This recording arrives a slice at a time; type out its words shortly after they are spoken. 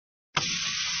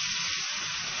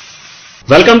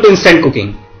Welcome to Instant Cooking.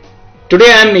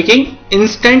 Today I am making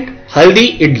instant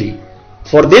healthy idli.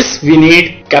 For this we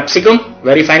need capsicum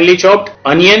very finely chopped,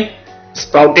 onion,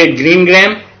 sprouted green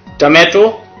gram,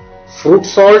 tomato, fruit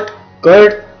salt,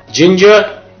 curd,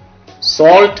 ginger,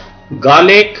 salt,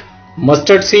 garlic,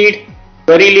 mustard seed,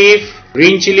 curry leaf,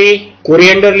 green chili,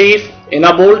 coriander leaf. In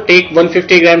a bowl take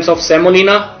 150 grams of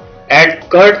semolina, add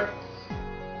curd,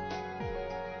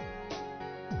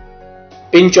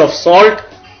 pinch of salt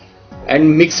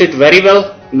and mix it very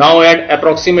well. Now add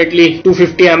approximately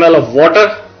 250 ml of water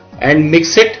and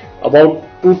mix it about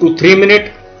 2 to 3 minutes.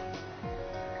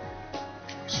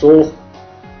 So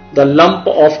the lump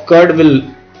of curd will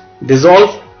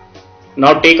dissolve.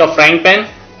 Now take a frying pan,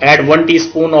 add 1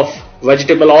 teaspoon of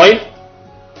vegetable oil,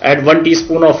 add 1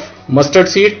 teaspoon of mustard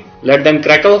seed, let them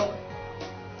crackle,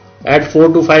 add 4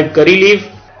 to 5 curry leaf,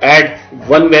 add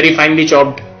 1 very finely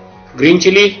chopped green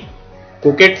chili,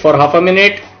 cook it for half a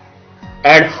minute,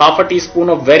 add half a teaspoon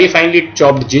of very finely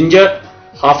chopped ginger,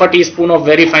 half a teaspoon of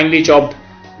very finely chopped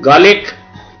garlic,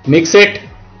 mix it,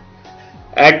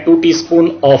 add 2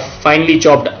 teaspoons of finely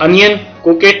chopped onion,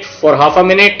 cook it for half a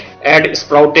minute, add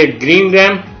sprouted green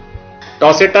gram,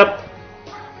 toss it up,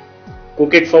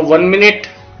 cook it for 1 minute.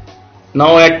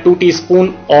 Now add 2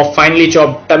 teaspoons of finely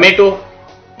chopped tomato,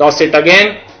 toss it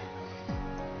again,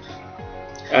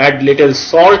 add little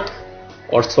salt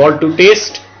or salt to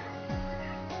taste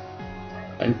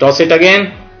and toss it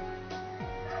again.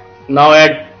 Now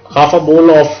add half a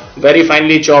bowl of very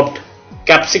finely chopped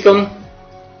capsicum,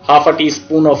 half a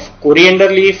teaspoon of coriander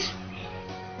leaf,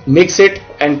 mix it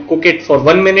and cook it for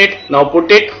 1 minute. Now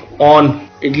put it on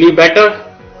idli batter,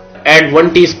 add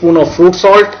 1 teaspoon of fruit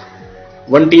salt,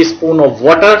 1 teaspoon of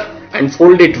water and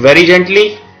fold it very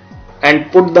gently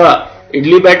and put the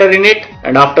idli batter in it,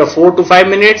 and after 4 to 5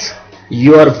 minutes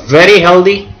your very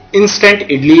healthy instant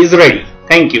idli is ready.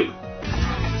 Thank you.